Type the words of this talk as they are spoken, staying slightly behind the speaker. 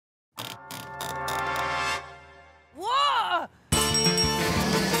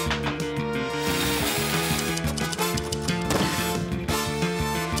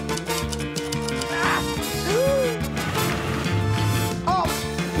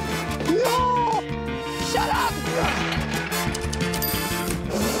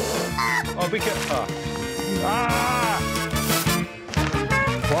we get... Ah!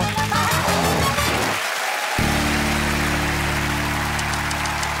 What?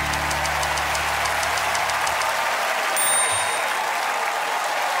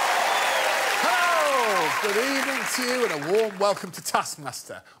 Good evening to you and a warm welcome to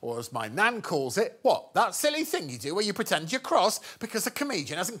Taskmaster, or as my nan calls it, what, that silly thing you do where you pretend you're cross because a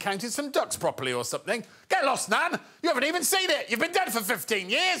comedian hasn't counted some ducks properly or something? Get lost, nan! You haven't even seen it! You've been dead for 15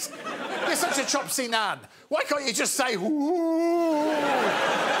 years! You're such a chopsy nan! Why can't you just say, ooh?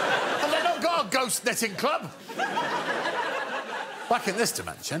 Have they not got a ghost knitting club? Back in this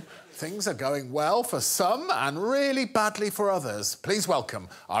dimension, things are going well for some and really badly for others. Please welcome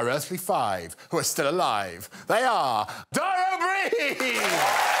our earthly five who are still alive. They are Dara O Briain,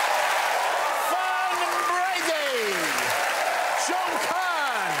 Fern Brady,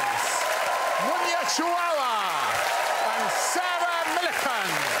 Kearns, Munya Chawawa and Sarah Millican.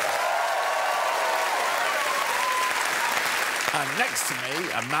 And next to me,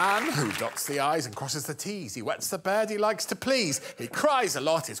 a man who dots the I's and crosses the T's. He wets the bed he likes to please. He cries a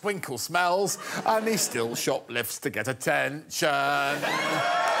lot, his winkle smells, and he still shoplifts to get attention. It's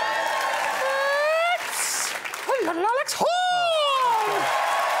little Alex Horne!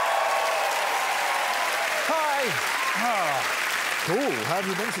 Hi! Oh. Cool. How have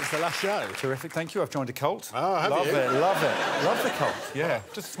you been since the last show? Terrific, thank you. I've joined a cult. Oh, have love you? Love it, love it. Love the cult, yeah.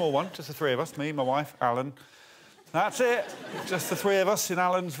 Just a small one, just the three of us, me, my wife, Alan. That's it. Just the three of us in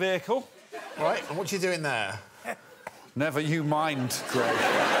Alan's vehicle. Right, and what are you doing there? Never you mind, Greg.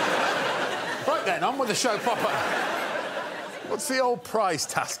 Right then, on with the show proper. What's the old prize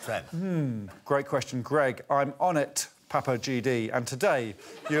task then? Great question, Greg. I'm on it, Papa GD, and today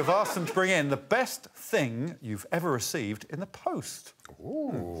you have asked them to bring in the best thing you've ever received in the post.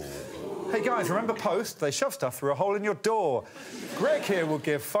 Ooh. Hey, guys, remember post? They shove stuff through a hole in your door. Greg here will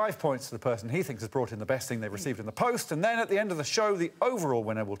give 5 points to the person he thinks has brought in the best thing they've received in the post, and then at the end of the show, the overall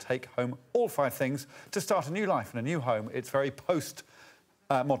winner will take home all 5 things to start a new life in a new home. It's very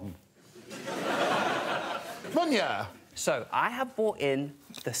post-modern. Munya! So, I have brought in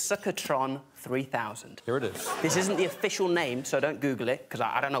the Suckatron 3000. Here it is. This isn't the official name, so don't Google it, because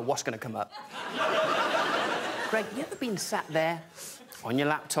I don't know what's going to come up. Greg, you ever been sat there on your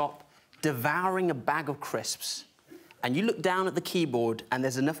laptop, devouring a bag of crisps, and you look down at the keyboard and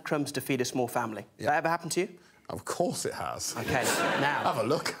there's enough crumbs to feed a small family? Yeah. That ever happened to you? Of course it has. OK, now... Have a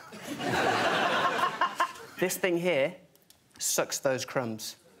look. This thing here sucks those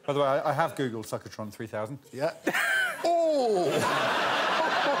crumbs. By the way, I have Googled Suckatron 3000. Yeah. Oh!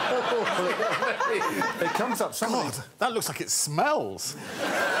 It comes up something. God, that looks like it smells.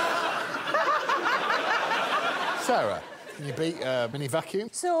 Sarah, can you beat a mini vacuum?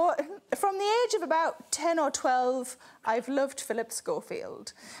 So, from the age of about 10 or 12, I've loved Philip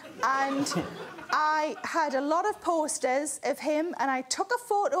Schofield. And I had a lot of posters of him, and I took a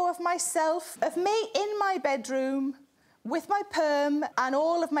photo of myself, of me in my bedroom, with my perm and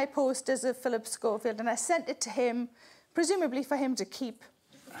all of my posters of Philip Schofield, and I sent it to him, presumably for him to keep.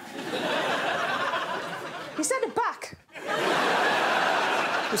 He sent it back.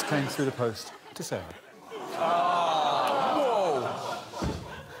 This came through the post to Sarah. Whoa!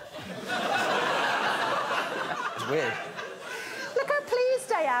 It's weird. Look how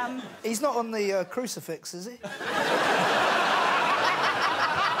pleased I am. He's not on the crucifix, is he?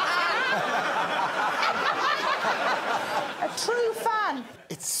 A true fan.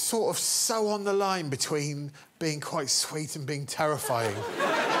 It's sort of so on the line between being quite sweet and being terrifying.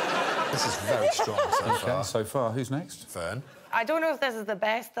 This is very strong so far. So far, who's next? Fern. I don't know if this is the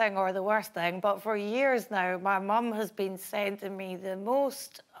best thing or the worst thing, but for years now, my mum has been sending me the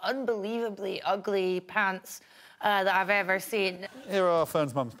most unbelievably ugly pants that I've ever seen. Here are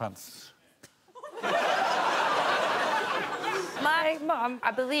Fern's mum's pants. My mum,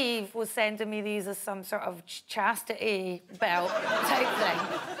 I believe, was sending me these as some sort of chastity belt type thing.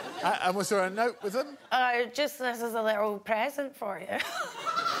 And was there a note with them? Just this is a little present for you.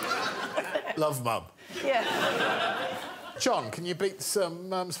 Love, Mum. Yeah. John, can you beat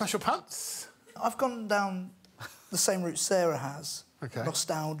some special pants? I've gone down the same route Sarah has. OK.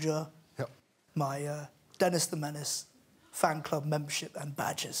 Nostalgia. Yep. My Dennis the Menace fan club membership and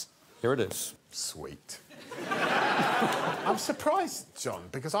badges. Here it is. Sweet. I'm surprised, John,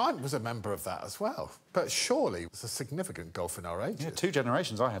 because I was a member of that as well. But surely it's a significant gulf in our ages. Yeah, 2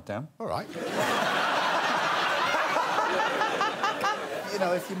 generations I had down. All right. You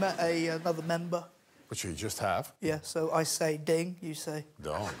know, if you met another member. Which you just have. Yeah, so I say ding, you say...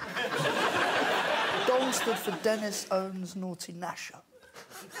 Don. Don stood for Dennis Owns Naughty Nasher.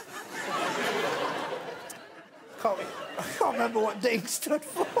 I can't remember what ding stood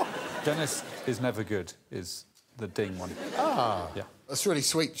for. Dennis is never good, is the ding one. Ah. Yeah. That's really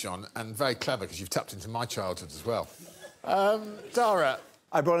sweet, John, and very clever, because you've tapped into my childhood as well. Dara.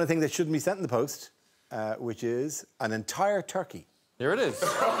 I brought a thing that shouldn't be sent in the post, which is an entire turkey. Here it is.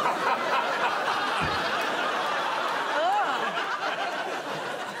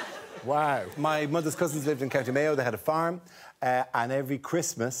 Wow. My mother's cousins lived in County Mayo. They had a farm, and every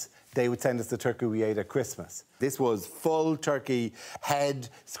Christmas they would send us the turkey we ate at Christmas. This was full turkey, head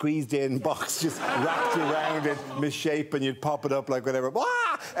squeezed in, box just wrapped around it, misshapen. You'd pop it up like whatever.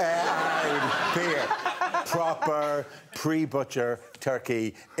 Here, proper pre-butcher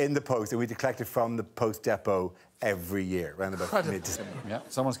turkey in the post, and we'd collect it from the post depot every year, around about mid-December. Yeah,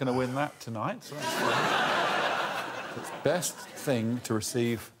 someone's going to win that tonight. So that's it's best thing to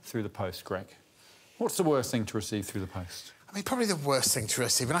receive through the post, Greg. What's the worst thing to receive through the post? I mean, probably the worst thing to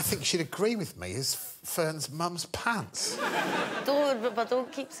receive, and I think she'd agree with me, is Fern's mum's pants.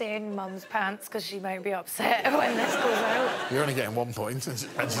 Don't keep saying mum's pants, because she might be upset when this goes out. You're only getting 1 point, and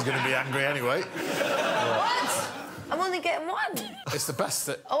she's going to be angry anyway. What? I'm only getting 1. It's the best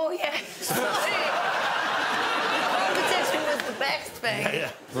that... Oh, yeah. Competition was the best thing.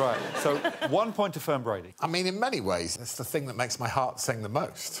 Yeah. Right, so 1 point to Fern Brady. I mean, in many ways, it's the thing that makes my heart sing the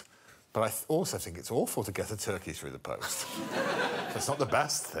most. But I also think it's awful to get a turkey through the post. It's not the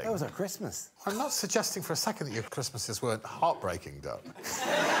best thing. That was our Christmas. I'm not suggesting for a second that your Christmases weren't heartbreaking, Doug.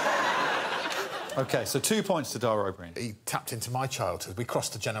 OK, so 2 points to Dara O Briain. He tapped into my childhood. We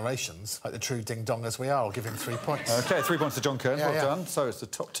crossed the generations, like the true ding-dongers we are. I'll give him 3 points. OK, 3 points to John Kearns. Yeah, well yeah. done. So it's the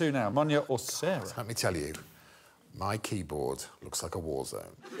top 2 now. Munya or Sarah? Let me tell you, my keyboard looks like a war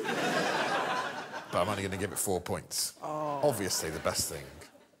zone. But I'm only going to give it 4 points. Oh. Obviously, the best thing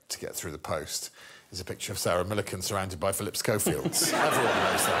to get through the post is a picture of Sarah Millican surrounded by Phillips Schofields. Everyone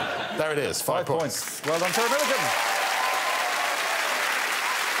knows that. There it is, 5 points. Well done, Sarah Millican.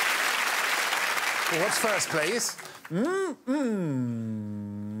 Well, what's first, please?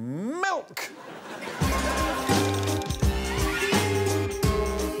 Milk.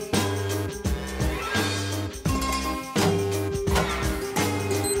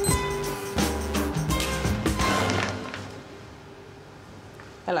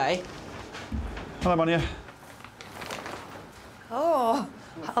 Hello. Hello, Munya. Oh,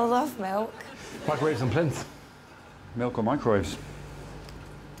 I love milk. Microwaves and plinths. Milk or microwaves?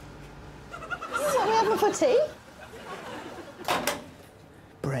 What are we having for tea?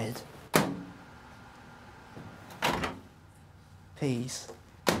 Bread. Peas.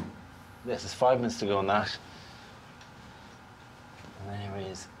 Yes, there's 5 minutes to go on that. And there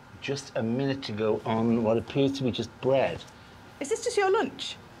is just a minute to go on what appears to be just bread. Is this just your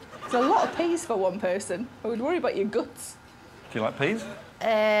lunch? It's a lot of peas for one person. I would worry about your guts. Do you like peas?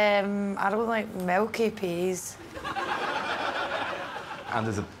 I don't like milky peas. And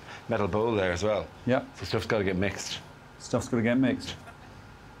there's a metal bowl there as well. Yeah. So stuff's got to get mixed. Stuff's got to get mixed.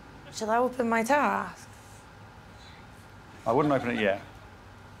 Shall I open my task? I wouldn't open it yet.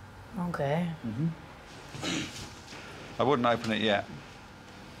 OK. I wouldn't open it yet.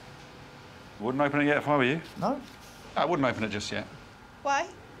 Wouldn't open it yet if I were you. No? I wouldn't open it just yet. Why?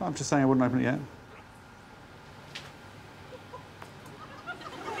 I'm just saying I wouldn't open it yet.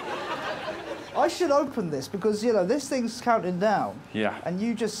 I should open this because, you know, this thing's counting down. Yeah. And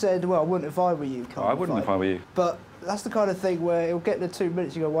you just said, well, I wouldn't if I were you. I wouldn't if I were you. But that's the kind of thing where it'll get to 2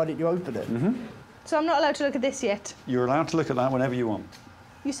 minutes, you go, why didn't you open it? So I'm not allowed to look at this yet? You're allowed to look at that whenever you want.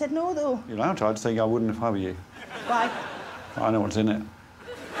 You said no, though. You're allowed to. I'd say I wouldn't if I were you. Why? I know what's in it.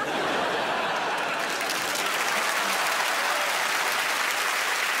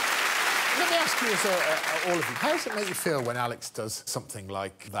 Let me ask you, all of you, how does it make you feel when Alex does something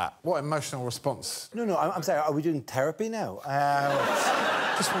like that? What emotional response? No, I'm sorry, are we doing therapy now?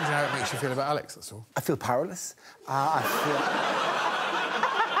 Just wondering how it makes you feel about Alex, that's all. I feel powerless. I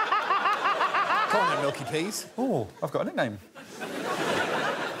Come on then, Milky Peas. Oh, I've got a nickname.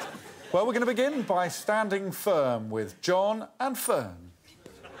 Well, we're going to begin by standing firm with John and Fern.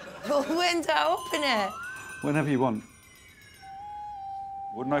 But when do I open it? Whenever you want.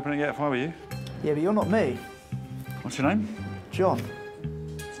 Wouldn't open it yet if I were you. Yeah, but you're not me. What's your name? John.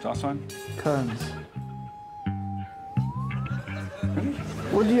 Star sign? Kearns.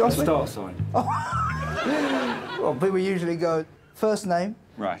 What did you ask me? Star sign. Well, people usually go first name,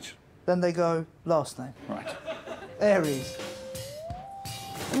 Right. then they go last name. Right. Aries.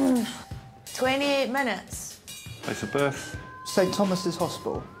 28 minutes. Place of birth. St Thomas's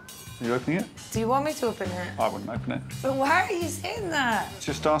Hospital. Are you opening it? Do you want me to open it? I wouldn't open it. But why are you saying that? It's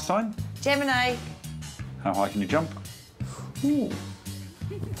your star sign. Gemini. How high can you jump? Ooh.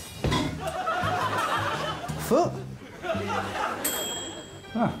 foot.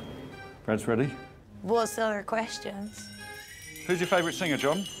 Ah, bread's ready. What's the other questions? Who's your favourite singer,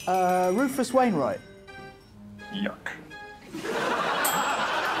 John? Rufus Wainwright. Yuck.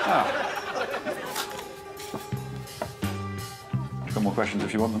 Ah. Got more questions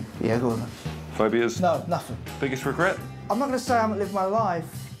if you want them. Yeah, go on then. Phobias? No, nothing. Biggest regret? I'm not going to say I haven't lived my life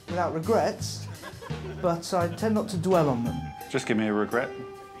without regrets, but I tend not to dwell on them. Just give me a regret.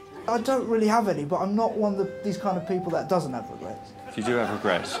 I don't really have any, but I'm not one of these kind of people that doesn't have regrets. You do have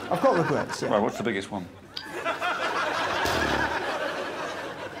regrets? I've got regrets, yeah. Right, what's the biggest one?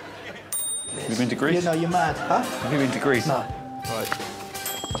 Have you been to Greece? You know, you're mad, huh? Have you been to Greece? No. Right.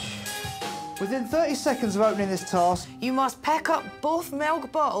 Within 30 seconds of opening this task... You must pick up both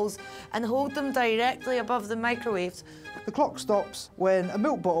milk bottles and hold them directly above the microwaves. The clock stops when a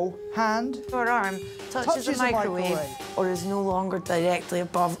milk bottle, hand... or arm touches a microwave, microwave or is no longer directly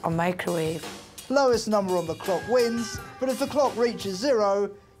above a microwave. Lowest number on the clock wins, but if the clock reaches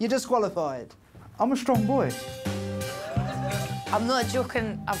 0, you're disqualified. I'm a strong boy. I'm not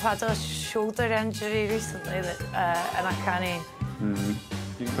joking, I've had a shoulder injury recently that, and I can't... Mm-hmm.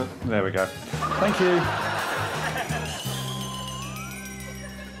 You can put... There we go. Thank you.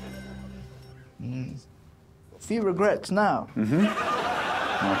 A few regrets now. Mm-hmm. Well,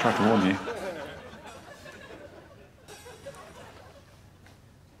 I tried to warn you.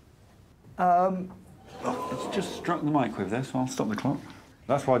 It's just struck the microwave there, so I'll stop the clock.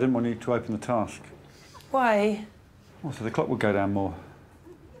 That's why I didn't want you to open the task. Why? Oh, so the clock would go down more.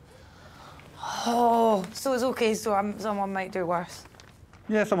 Oh, so it's OK, so someone might do worse.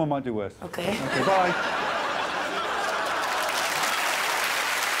 Yeah, someone might do worse. OK. OK, bye.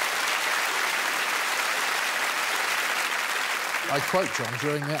 I quote John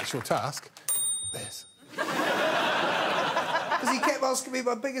during the actual task. This. Because he kept asking me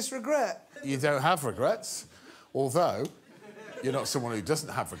my biggest regret. You don't have regrets, although you're not someone who doesn't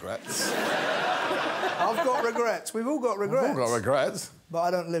have regrets. I've got regrets. We've all got regrets. We've all got regrets. But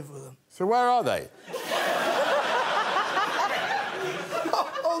I don't live with them. So where are they?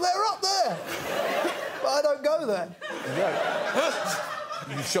 Oh, they're up there. But I don't go there. You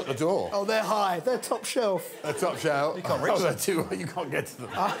don't. You shut the door. Oh, they're high. They're top shelf. They're top shelf. You can't reach them. They're too high. You can't get to them.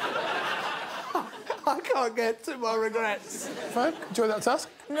 I can't get to my regrets. Fern, enjoy that task?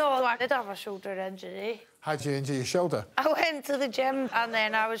 No, I did have a shoulder injury. How'd you injure your shoulder? I went to the gym and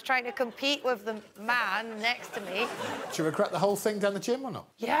then I was trying to compete with the man next to me. Do you regret the whole thing down the gym or not?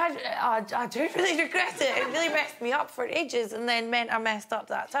 Yeah, I do really regret it. It really messed me up for ages and then meant I messed up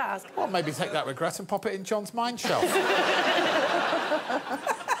that task. Well, maybe take that regret and pop it in John's mind shelf.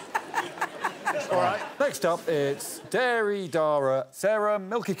 All right. Next up, it's Dairy Dara, Sarah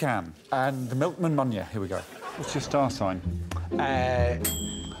Milky Can, and the Milkman Munya. Here we go. What's your star sign?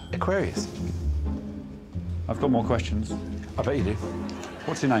 Aquarius. I've got more questions. I bet you do.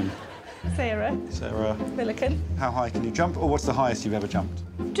 What's your name? Sarah Sarah. Milliken. How high can you jump, or what's the highest you've ever jumped?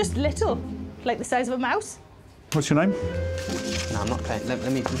 Just little, like the size of a mouse. What's your name? No, I'm not playing.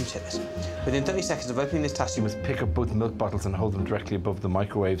 Let me check this. Within 30 seconds of opening this task, You must pick up both milk bottles and hold them directly above the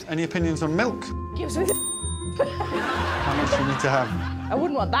microwaves. Any opinions on milk? Gives me How much do you need to have? I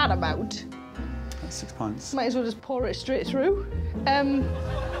wouldn't want that amount. That's 6 pints. Might as well just pour it straight through.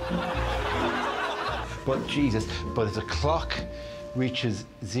 But Jesus, but if the clock reaches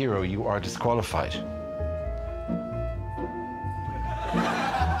 0, you are disqualified.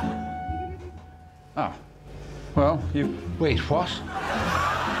 Ah. Well, you... Wait, what?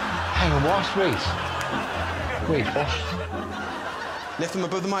 Hang on, what? Wait, what? lift them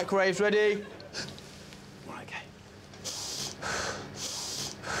above the microwaves. Ready? Right, OK.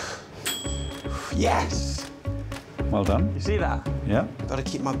 Yes! Well done. You see that? Yeah. Got to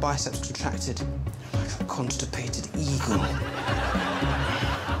keep my biceps contracted like a constipated eagle.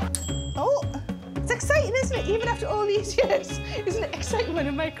 Oh, it's exciting, isn't it? Even after all these years, isn't it exciting when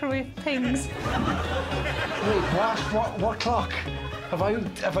a microwave pings? Wait, what clock? Have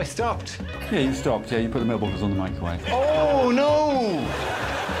I stopped? Yeah, you stopped. Yeah, you put the milk bottles on the microwave. Oh, no!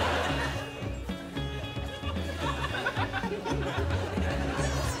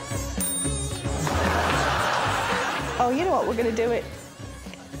 Oh, you know what? We're going to do it.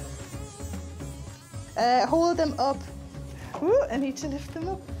 Hold them up. Ooh, I need to lift them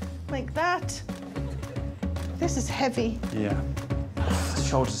up like that. This is heavy. Yeah. The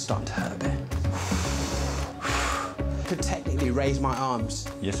shoulders are starting to hurt a bit. Could technically raise my arms.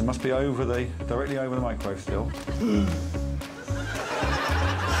 Yes, it must be directly over the microwave still.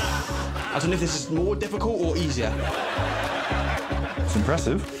 I don't know if this is more difficult or easier. It's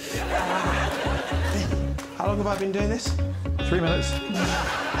impressive. How long have I been doing this? 3 minutes.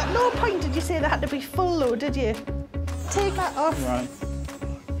 At no point did you say they had to be full, though, did you? Take that off. Right.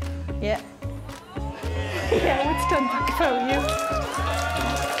 Yeah. Yeah, it's done back for you.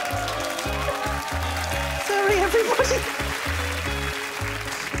 Sorry, everybody.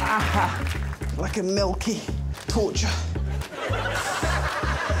 Aha. Like a milky torture.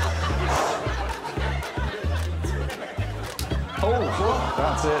 Oh,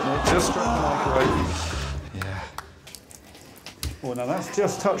 that's it. And it just struck the microwave. Yeah. Oh, now that's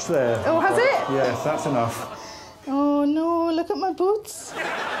just touched there. Oh, has it? Yes, that's enough. Oh, no, look at my boots.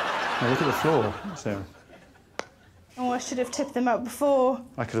 Now look at the floor, Sarah. Oh, I should have tipped them out before.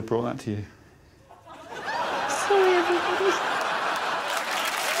 I could have brought that to you. Sorry, everybody.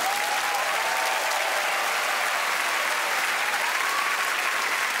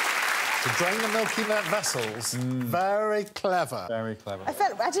 To drain the milky vessels, very clever. Very clever.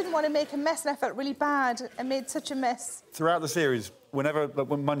 I didn't want to make a mess, and I felt really bad. I made such a mess. Throughout the series, whenever, like,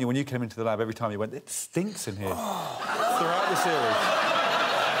 Munya, when you came into the lab, every time you went, it stinks in here. Throughout the series.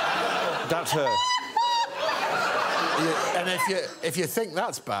 That's her. And if you think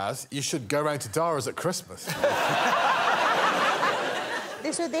that's bad, you should go round to Dara's at Christmas.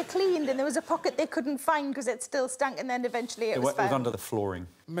 So they cleaned, and there was a pocket they couldn't find because it still stank, and then eventually it was found. It was under the flooring.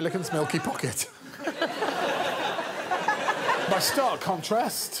 Milliken's milky pocket. By stark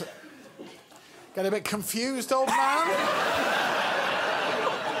contrast. Get a bit confused, old man?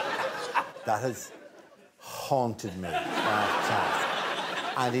 That has haunted me, that task.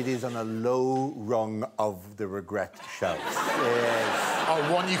 And it is on a low rung of the regret shelf. Yes.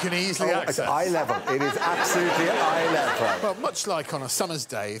 Oh, one you can easily access. It's eye level. It is absolutely eye level. Well, much like on a summer's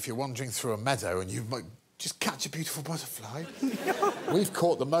day, if you're wandering through a meadow and you might just catch a beautiful butterfly. We've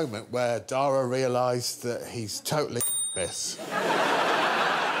caught the moment where Dara realised that he's totally this.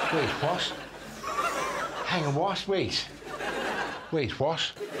 Wait, what? Hang on, what? Wait. Wait,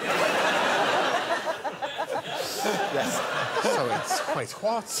 what? Yes. So it's... Wait,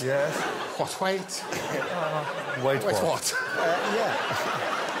 what? Yes. What, wait? Wait, what? Yeah.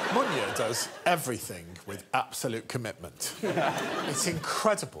 Munya does everything with absolute commitment. It's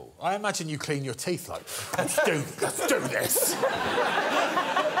incredible. I imagine you clean your teeth like, let's do this.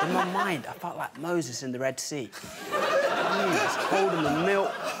 In my mind, I felt like Moses in the Red Sea. It's cold in the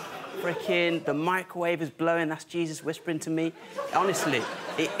milk. Frickin' the microwave is blowing. That's Jesus whispering to me. Honestly,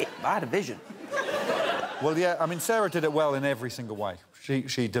 I had a vision. Well, yeah, I mean, Sarah did it well in every single way.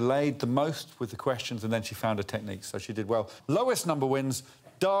 She delayed the most with the questions, and then she found a technique, so she did well. Lowest number wins.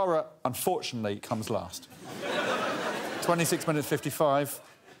 Dara, unfortunately, comes last. 26 minutes 55.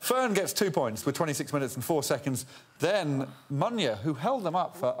 Fern gets 2 points with 26 minutes and 4 seconds. Then Munya, who held them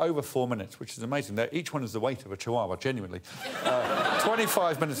up for over 4 minutes, which is amazing. Each one is the weight of a Chihuahua, genuinely.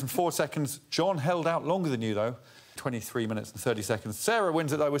 25 minutes and 4 seconds. John held out longer than you, though. 23 minutes and 30 seconds. Sarah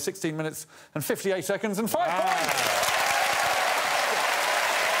wins it, though, with 16 minutes and 58 seconds and 5 points.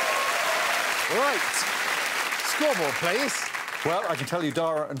 Right. Scoreboard, please. Well, I can tell you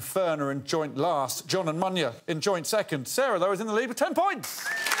Dara and Fern are in joint last. John and Munya in joint second. Sarah, though, is in the lead with 10 points.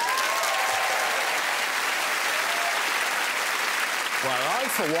 Well, I,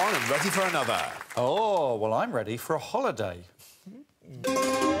 for one, am ready for another. Oh, well, I'm ready for a holiday.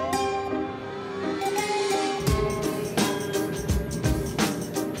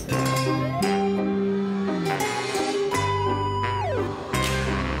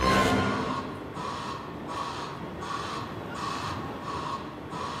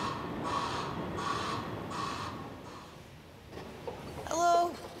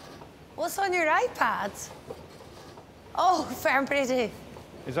 Hello? What's on your iPad? Oh, Fern Brady.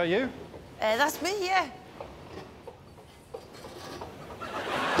 Is that you? That's me, yeah.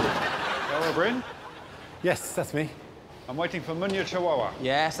 Dara O Briain? Yes, that's me. I'm waiting for Munya Chawawa.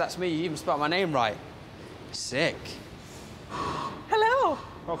 Yes, that's me. You even spelled my name right. Sick. Hello.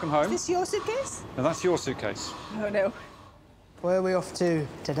 Welcome home. Is this your suitcase? And that's your suitcase. Oh, no. Where are we off to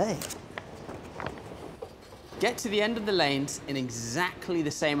today? Get to the end of the lanes in exactly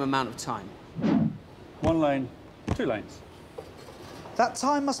the same amount of time. 1 lane, 2 lanes. That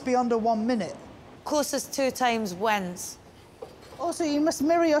time must be under 1 minute. Closest 2 times wins. Also, you must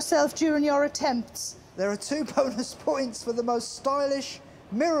mirror yourself during your attempts. There are 2 bonus points for the most stylish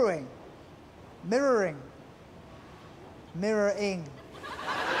mirroring. Mirroring. Mirroring.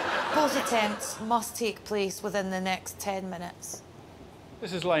 Both attempts must take place within the next 10 minutes.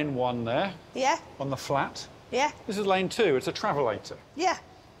 This is lane 1 there, Yeah? on the flat. Yeah? This is lane 2, it's a travelator. Yeah.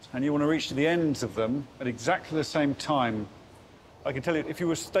 And you want to reach the ends of them at exactly the same time. I can tell you, if you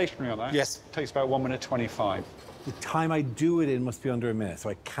were stationary on that, Yes. it takes about 1 minute 25. The time I do it in must be under a minute, so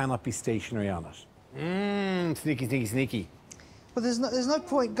I cannot be stationary on it. Sneaky, sneaky, sneaky. But there's no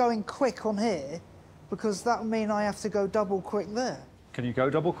point going quick on here, because that would mean I have to go double quick there. Can you go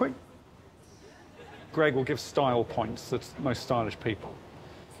double quick? Greg will give style points to the most stylish people.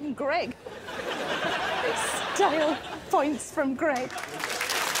 From Greg. Style points from Greg.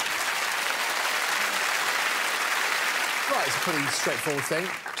 Right, it's a pretty straightforward thing.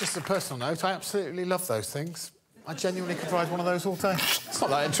 Just a personal note, I absolutely love those things. I genuinely could ride one of those all day. It's not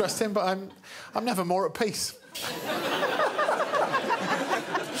that interesting, but I'm never more at peace.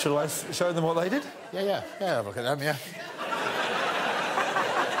 Shall I show them what they did? Yeah, have a look at them, yeah.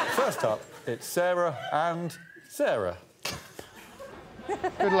 First up, it's Sarah and Sarah.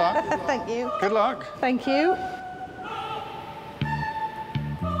 Good luck. Thank you. Good luck. Thank you.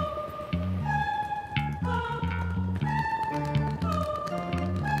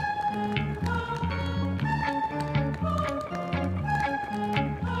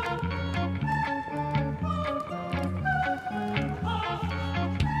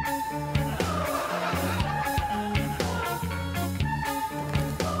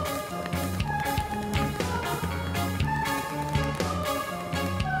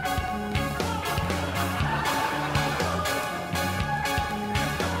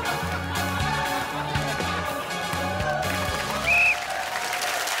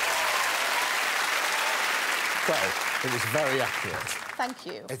 It was very accurate. Thank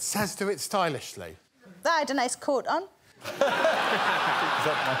you. It says do it stylishly. I had a nice coat on.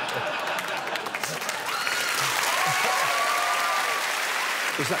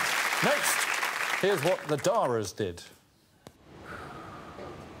 Next, here's what the Daras did.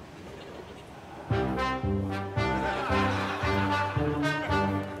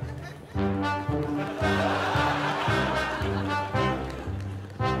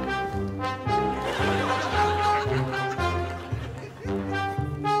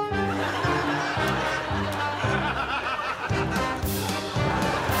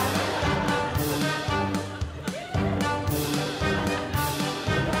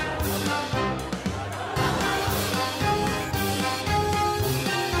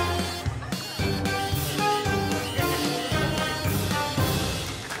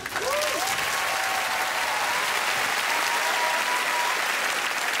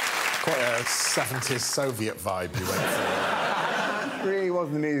 Quite a 70s Soviet vibe you went for. Really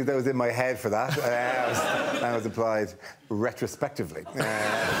wasn't the music that was in my head for that. That was applied retrospectively.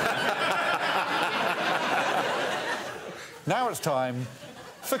 Now it's time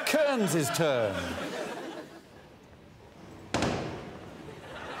for Kearns' turn.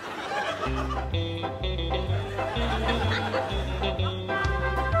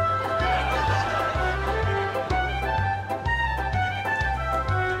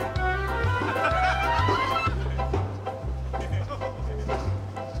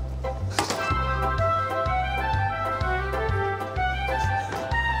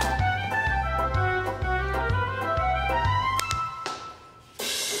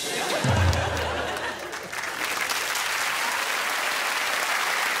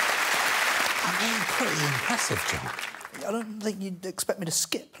 Pretty impressive, John. I don't think you'd expect me to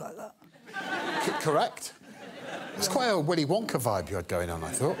skip like that. Correct. It's quite a Willy Wonka vibe you had going on, I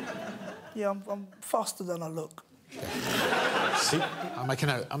thought. Yeah, I'm faster than I look. See? I'll make a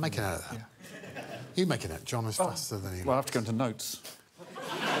note of that. Yeah. You make a note. John is faster than he Well, I have to go into notes.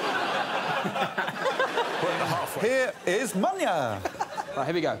 Here is Munya. Right,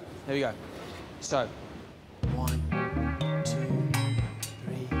 here we go. So, 1, 2,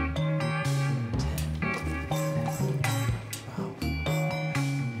 3, 10, 12,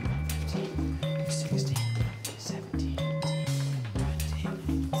 15, 16, 17,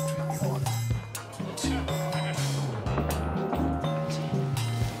 18, 21, 22,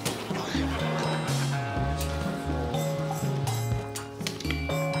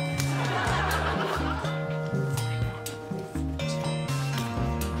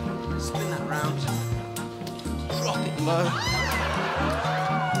 spin that round, drop it low.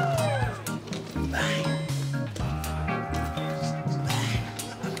 Bang. Bang.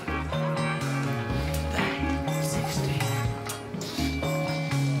 Bang. 16.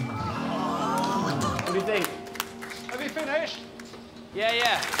 What do you think? Have you finished? Yeah.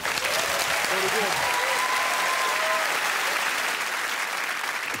 Really good.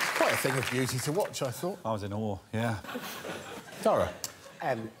 Quite a thing of beauty to watch, I thought. I was in awe, yeah. Dara.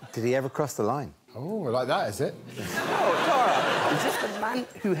 Did he ever cross the line? Oh, like that, is it? Oh, Dara, is this the man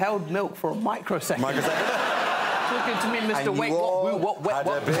who held milk for a microsecond? Talking to me, Mr. And Wait, you all what? had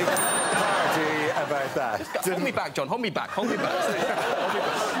a big party about that. Hold me back, John. Hold me back.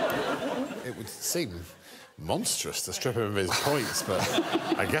 It would seem monstrous to strip him of his points, but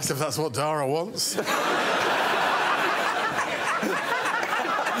I guess if that's what Dara wants.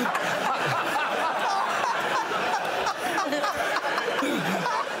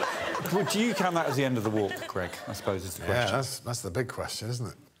 Well, do you count that as the end of the walk, Greg? I suppose is the question. Yeah, that's the big question, isn't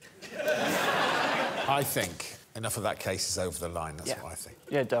it? I think enough of that case is over the line. That's what I think.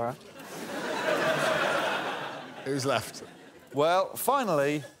 Yeah, Dara. Who's left? Well,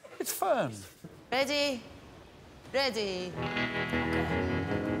 finally, it's Fern. Ready? Ready.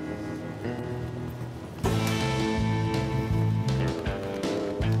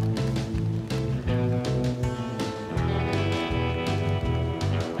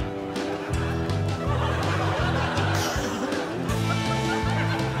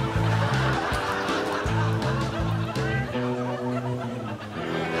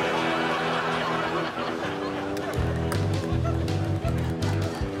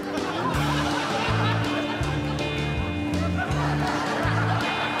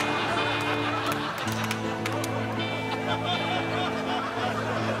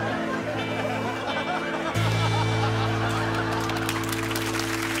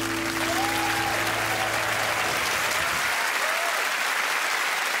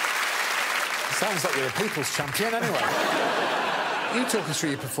 Sounds like you're a people's champion, anyway. You talk us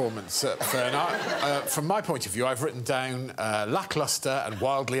through your performance, Fern. From my point of view, I've written down lacklustre and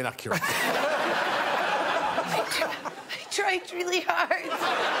wildly inaccurate. I tried really hard.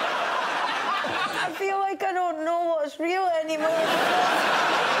 I feel like I don't know what's real anymore.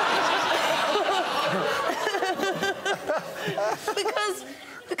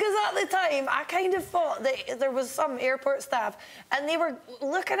 Because at the time, I kind of thought that there was some airport staff and they were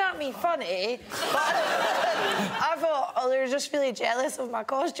looking at me funny, but I thought, oh, they're just really jealous of my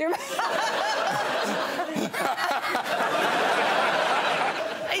costume.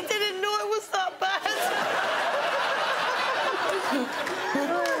 I didn't know it was that bad.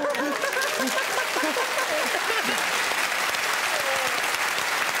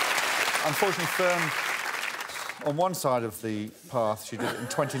 Unfortunately, Fern, on one side of the path, she did it in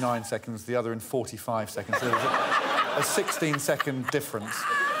 29 seconds, the other in 45 seconds. So there was a 16-second difference.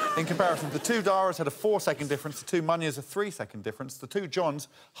 In comparison, the two Daras had a 4-second difference, the two Munyas a 3-second difference, the two Johns,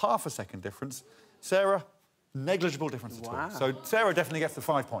 half a second difference. Sarah, negligible difference at all. So Sarah definitely gets the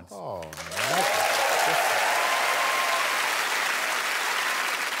 5 points. Oh,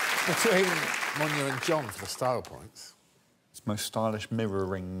 between Munya and John for the style points. It's most stylish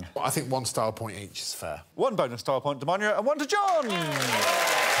mirroring. Well, I think 1 style point each is fair. 1 bonus style point to Munya and 1 to John. OK.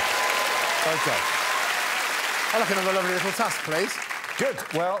 I'd like another lovely little task, please. Good.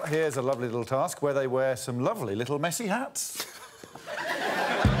 Well, here's a lovely little task where they wear some lovely little messy hats.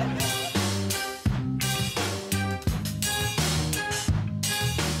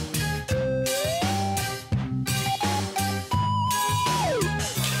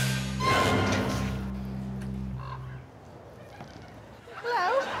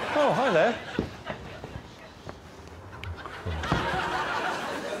 Oh, hi there.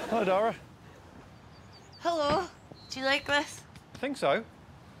 Hello, Dara. Hello. Do you like this? I think so.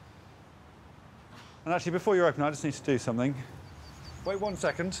 And actually, before you open, I just need to do something. Wait 1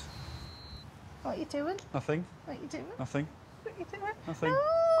 second. What are you doing? Nothing. What are you doing? Nothing. What are you doing? Nothing.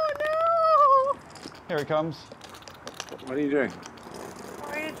 No! Here it comes. What are you doing?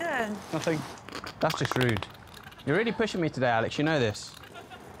 What are you doing? Nothing. That's just rude. You're really pushing me today, Alex. You know this.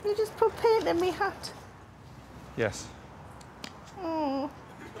 You just put paint in me hat. Yes. Oh.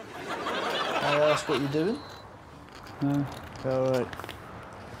 I ask what you're doing? No. All right.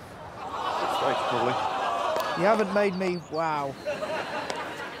 Straight, probably. You haven't made me... Wow.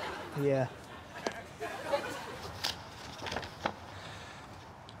 Yeah.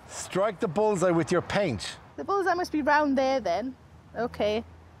 Strike the bullseye with your paint. The bullseye must be round there, then. OK.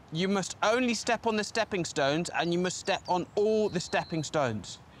 You must only step on the stepping stones, and you must step on all the stepping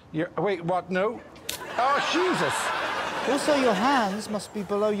stones. Wait, what? No? Oh, Jesus! Also, your hands must be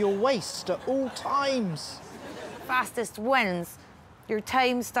below your waist at all times. Fastest wins. Your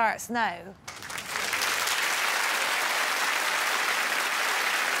time starts now.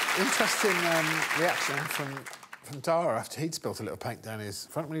 Interesting reaction from Dara after he'd spilt a little paint down his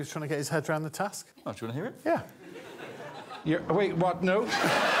front when he was trying to get his head around the task. Oh, do you want to hear it? Yeah. Wait, what? No?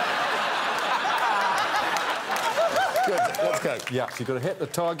 Good, let's go. Yeah, so you've got to hit the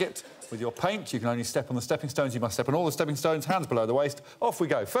target with your paint. You can only step on the stepping stones. You must step on all the stepping stones, hands below the waist. Off we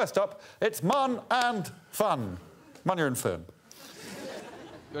go. First up, it's Mun and Fun. Munya and Fern.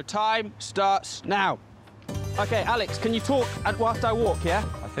 Your time starts now. OK, Alex, can you talk whilst I walk, yeah?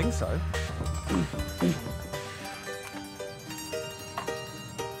 I think so.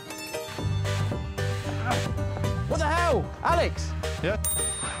 What the hell? Alex! Yeah?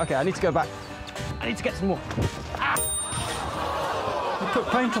 OK, I need to go back. I need to get some more. You put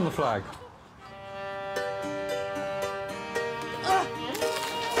paint on the flag.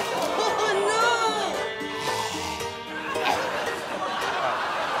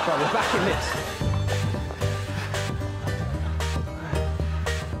 back in this.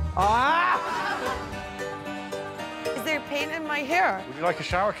 Ah! Is there paint in my hair? Would you like a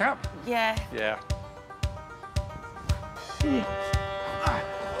shower cap? Yeah. Yeah.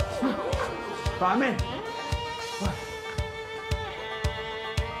 Right, I'm in.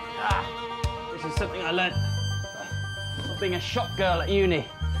 This is something I learned from being a shop girl at uni.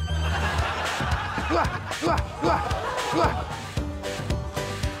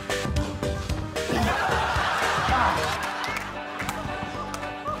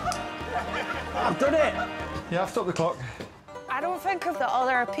 I've done it. Yeah, I've stopped the clock. I don't think of the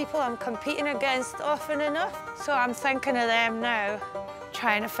other people I'm competing against often enough, so I'm thinking of them now,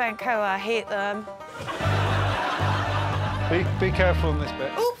 trying to think how I hate them. Be careful on this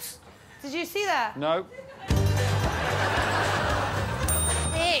bit. Oops! Did you see that? No.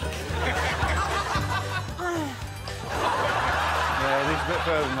 Nick! Yeah, it needs a bit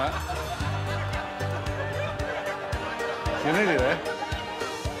further than that. You're nearly there.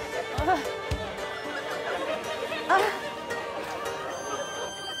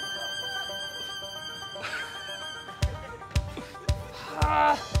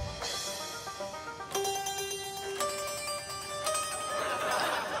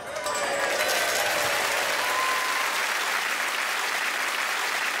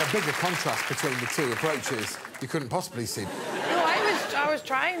 A bigger contrast between the two approaches you couldn't possibly see. No, I was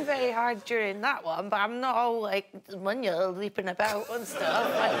trying very hard during that one, but I'm not all like Munya leaping about and stuff.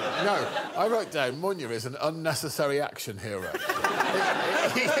 No, I wrote down Munya is an unnecessary action hero.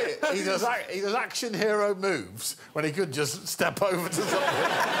 he does action hero moves when he could just step over to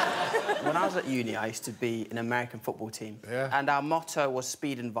something. When I was at uni, I used to be in an American football team. Yeah. And our motto was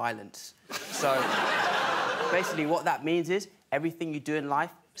speed and violence. So, basically, what that means is everything you do in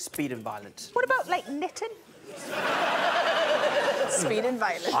life, speed and violence. What about, like, knitting? Speed and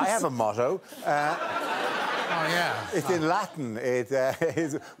violence. I have a motto. Oh, yeah. It's in Latin. It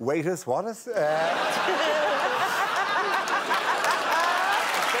is Waitus Wattus.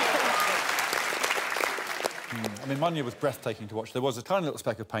 I mean, Munya was breathtaking to watch. There was a tiny little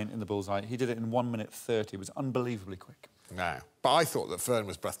speck of paint in the bullseye. He did it in 1 minute 30. It was unbelievably quick. No. But I thought that Fern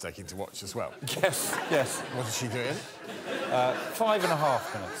was breathtaking to watch as well. Yes, yes. What is she doing?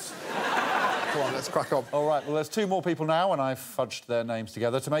 5.5 minutes. Come on, let's crack on. All right, well, there's 2 more people now, and I've fudged their names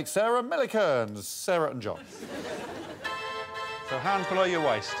together to make Sarah Kearns. Sarah and John. So hands below your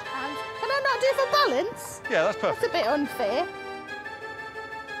waist. And can I not do it for balance? Yeah, that's perfect. That's a bit unfair.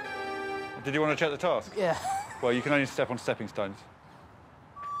 Did you want to check the task? Yeah. Well, you can only step on stepping stones.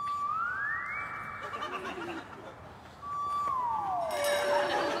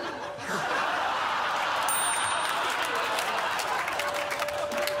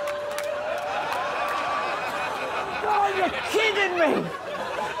 Oh, you're kidding me!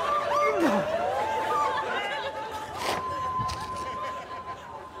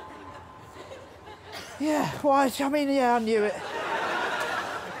 Yeah, why? I mean, yeah, I knew it.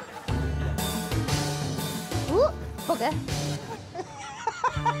 Ooh, bugger.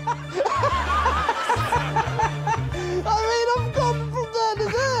 I mean, I've gone from there to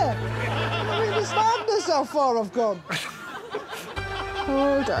there. I mean, it's madness how far I've gone.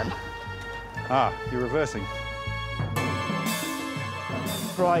 Hold on. Ah, you're reversing.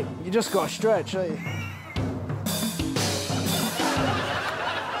 Right, you just got to stretch, don't you?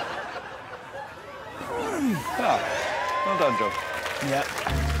 Ah, well done, John. Yep.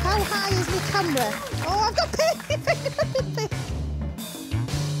 How high is my camera? Oh, I've got pain.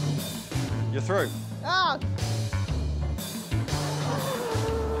 You're through. Oh.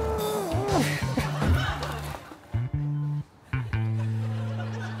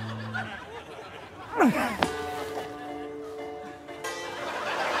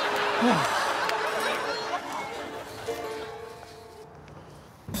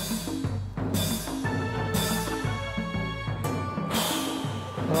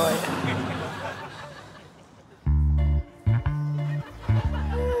 Right.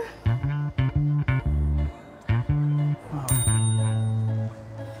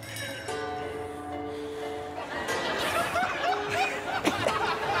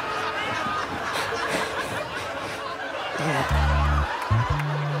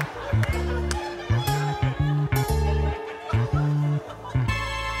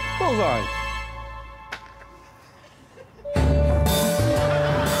 Bullseye.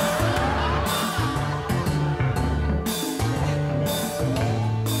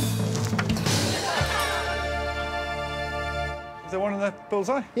 Is there one in the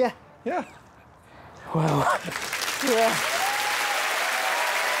bullseye? Yeah. Yeah. Well, yeah.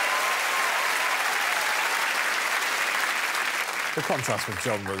 The contrast with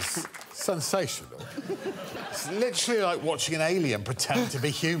John was sensational. It's literally like watching an alien pretend to be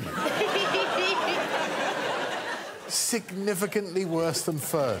human. Significantly worse than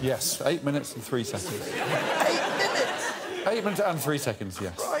Fern. Yes, 8 minutes and 3 seconds. 8 minutes? 8 minutes and 3 seconds,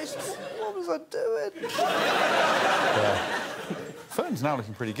 yes. Christ, what was I doing? Yeah. Fern's now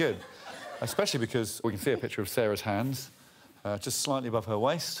looking pretty good, especially because we can see a picture of Sarah's hands, just slightly above her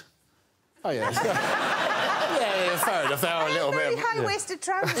waist. Oh, yeah. yeah, fair enough. They are a little bit... Very high-waisted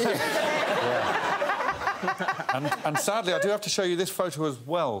trousers. And sadly, I do have to show you this photo as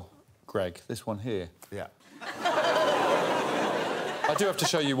well, Greg, this one here. Yeah. I do have to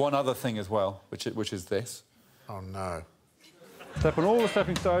show you one other thing as well, which is this. Oh, no. Step on all the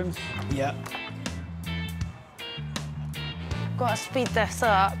stepping stones. Yeah. Got to speed this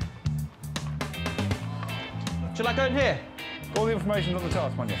up. Shall I go in here? All the information's on the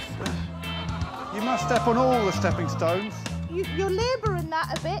task, Munya. You must step on all the stepping stones. You're labouring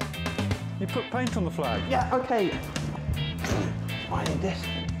that a bit. You put paint on the flag. Yeah, OK. I need this.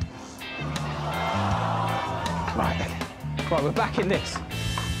 Right, we're back in this.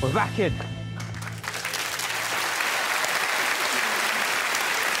 We're back in.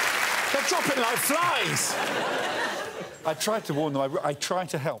 They're dropping like flies. I tried to warn them. I tried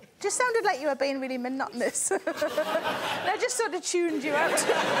to help. Just sounded like you were being really monotonous. I just sort of tuned you out.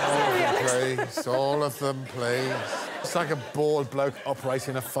 Sorry, Alex. Please, all of them, please. It's like a bored bloke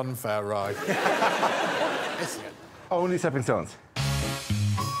operating a funfair ride. Only stepping stones.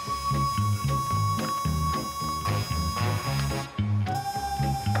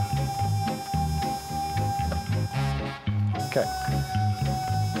 OK.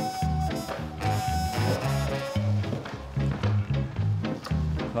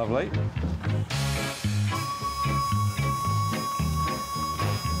 Lovely.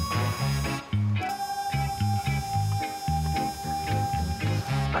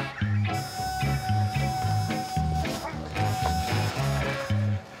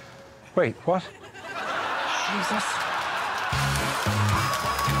 Wait, what? Jesus.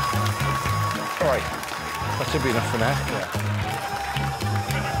 All right. That should be enough for now. Yeah.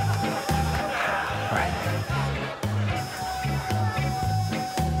 All right.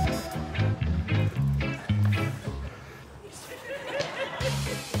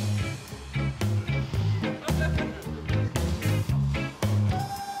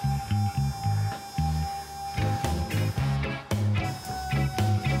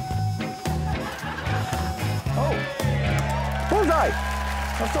 Bullseye!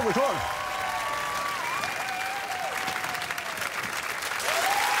 That's what we're talking.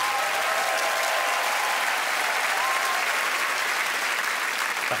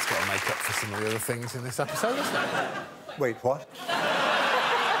 That's got to make up for some of the other things in this episode, isn't it? Wait, what?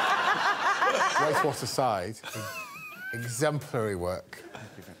 Wastewater aside, exemplary work.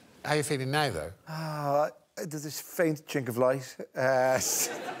 How are you feeling now, though? There's this faint chink of light. I'm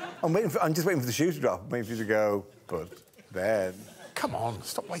just waiting for the shoe to drop. I'm waiting for you to go, but then... Come on,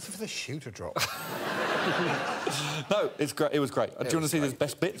 stop waiting for the shoe to drop. No, it's great. It was great. Do you want to see the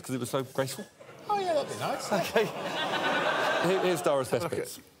best bits because it was so graceful? Oh, yeah, that'd be nice. OK. Here's Dara's best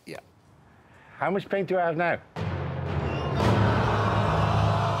bits. Yeah. How much paint do I have now?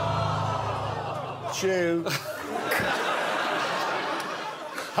 Shoe.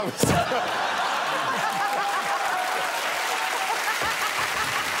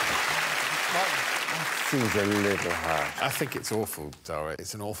 Seems a little harsh. I think it's awful, Dara.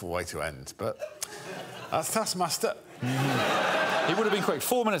 It's an awful way to end, but that's Taskmaster. It would have been quick.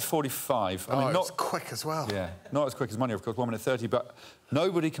 4 minutes 45. I mean, not quick as well. Yeah, not as quick as Munya, of course. 1 minute 30, but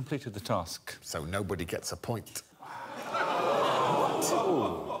nobody completed the task. So nobody gets a point.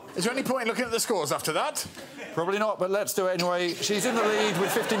 Is there any point in looking at the scores after that? Probably not, but let's do it anyway. She's in the lead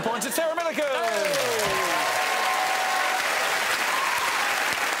with 15 points. It's Sarah Milliken!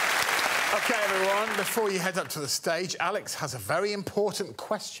 OK, everyone, before you head up to the stage, Alex has a very important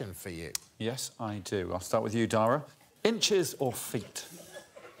question for you. Yes, I do. I'll start with you, Dara. Inches or feet?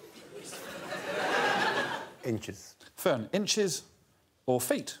 Inches. Fern, inches or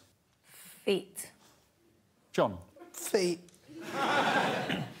feet? Feet. John? Feet.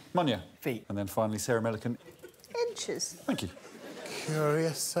 Munya? Feet. And then finally, Sarah Milliken. Inches. Thank you.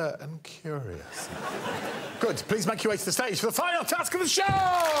 Curious and curious. Good. Please make your way to the stage for the final task of the show!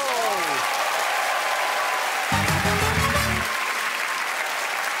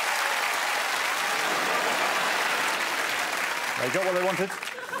 They got what they wanted.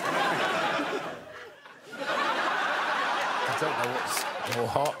 I don't know what's more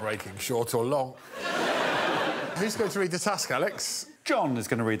heartbreaking, short or long. Who's going to read the task, Alex? John is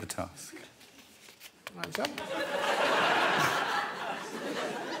going to read the task. Right, John.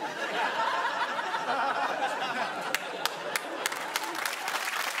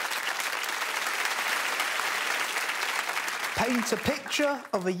 Paint a picture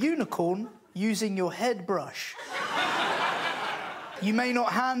of a unicorn using your head brush. You may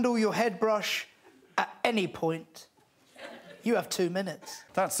not handle your head brush at any point. You have 2 minutes.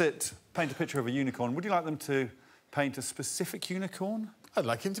 That's it. Paint a picture of a unicorn. Would you like them to paint a specific unicorn? I'd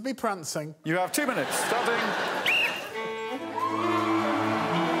like him to be prancing. You have 2 minutes, starting...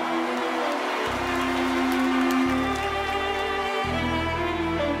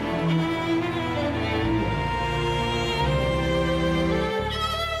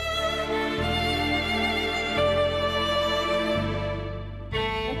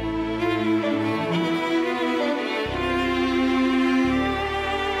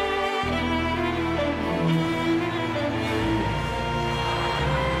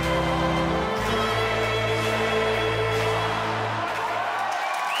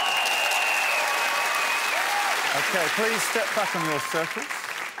 OK, please step back on your circles.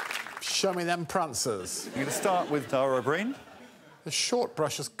 Show me them prancers. You're going to start with Dara O Briain. The short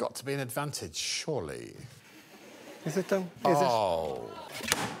brush has got to be an advantage, surely. Is it, though? Oh.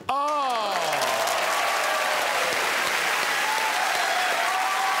 Oh!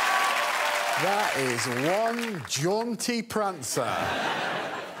 That is one jaunty prancer.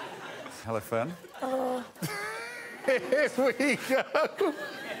 Hello, Fern. Oh. Here we go.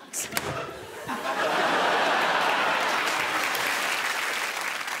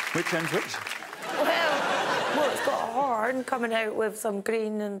 Which end's which? Well, it's got a horn coming out with some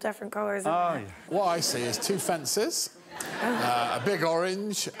green and different colours. Oh, yeah. What I see is 2 fences, a big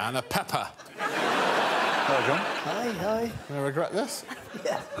orange and a pepper. Hello, John. Hi, hi. Can I regret this?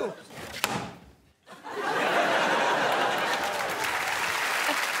 Yeah, of course.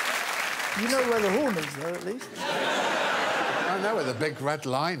 You know where the horn is, though, at least. I know where the big red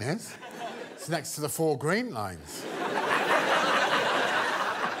line is. It's next to the 4 green lines.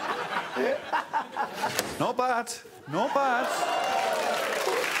 Not bad. Not bad.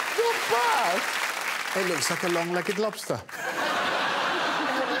 Not bad. It looks like a long-legged lobster.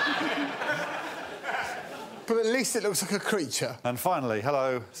 But at least it looks like a creature. And finally,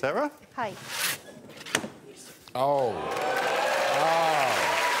 hello, Sarah. Hi. Oh. Oh.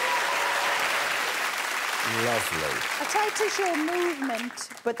 Lovely. I tried to show movement,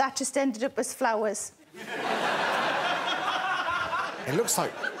 but that just ended up as flowers. It looks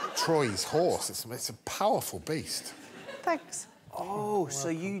like Troy's horse. It's a powerful beast. Thanks. Oh, so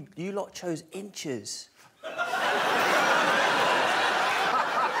you lot chose inches.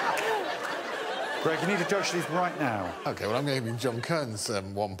 Greg, you need to judge these right now. OK, well, I'm giving John Kearns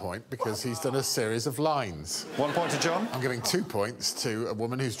 1 point because he's done a series of lines. 1 point to John. I'm giving 2 points to a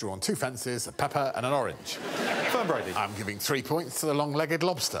woman who's drawn 2 fences, a pepper and an orange. Fern Brady. I'm giving 3 points to the long-legged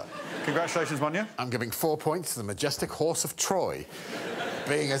lobster. Congratulations, Munya. I'm giving 4 points to the majestic horse of Troy,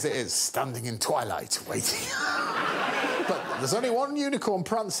 being as it is, standing in twilight, waiting. But there's only one unicorn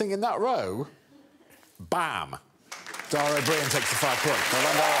prancing in that row. Bam! Dara O Briain takes the 5 points. Well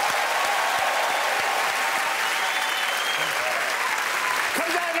done, Dara.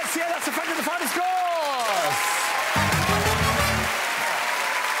 Come down, let's see how that's affected the final scores!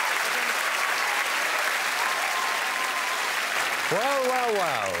 Well, well,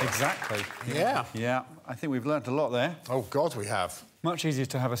 well. Exactly. Yeah. Yeah, I think we've learnt a lot there. Oh, God, we have. Much easier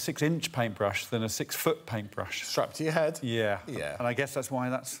to have a 6-inch paintbrush than a 6-foot paintbrush. Strapped to your head? Yeah. Yeah. And I guess that's why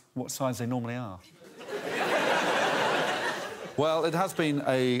that's what size they normally are. Well, it has been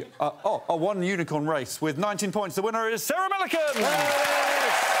a one unicorn race with 19 points. The winner is Sarah Millican.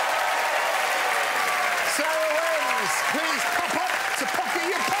 Sarah wins. Please pop up to pocket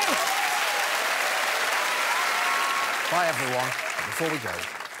your post. Bye, everyone. Before we go,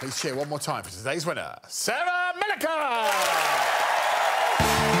 please cheer one more time for today's winner, Sarah Millican.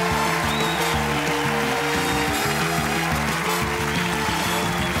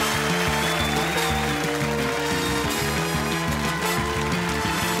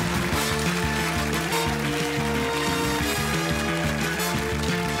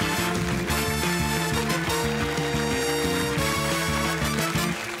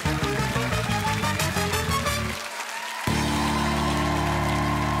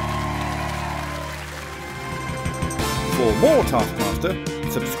 For more Taskmaster,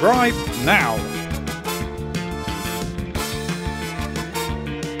 subscribe now.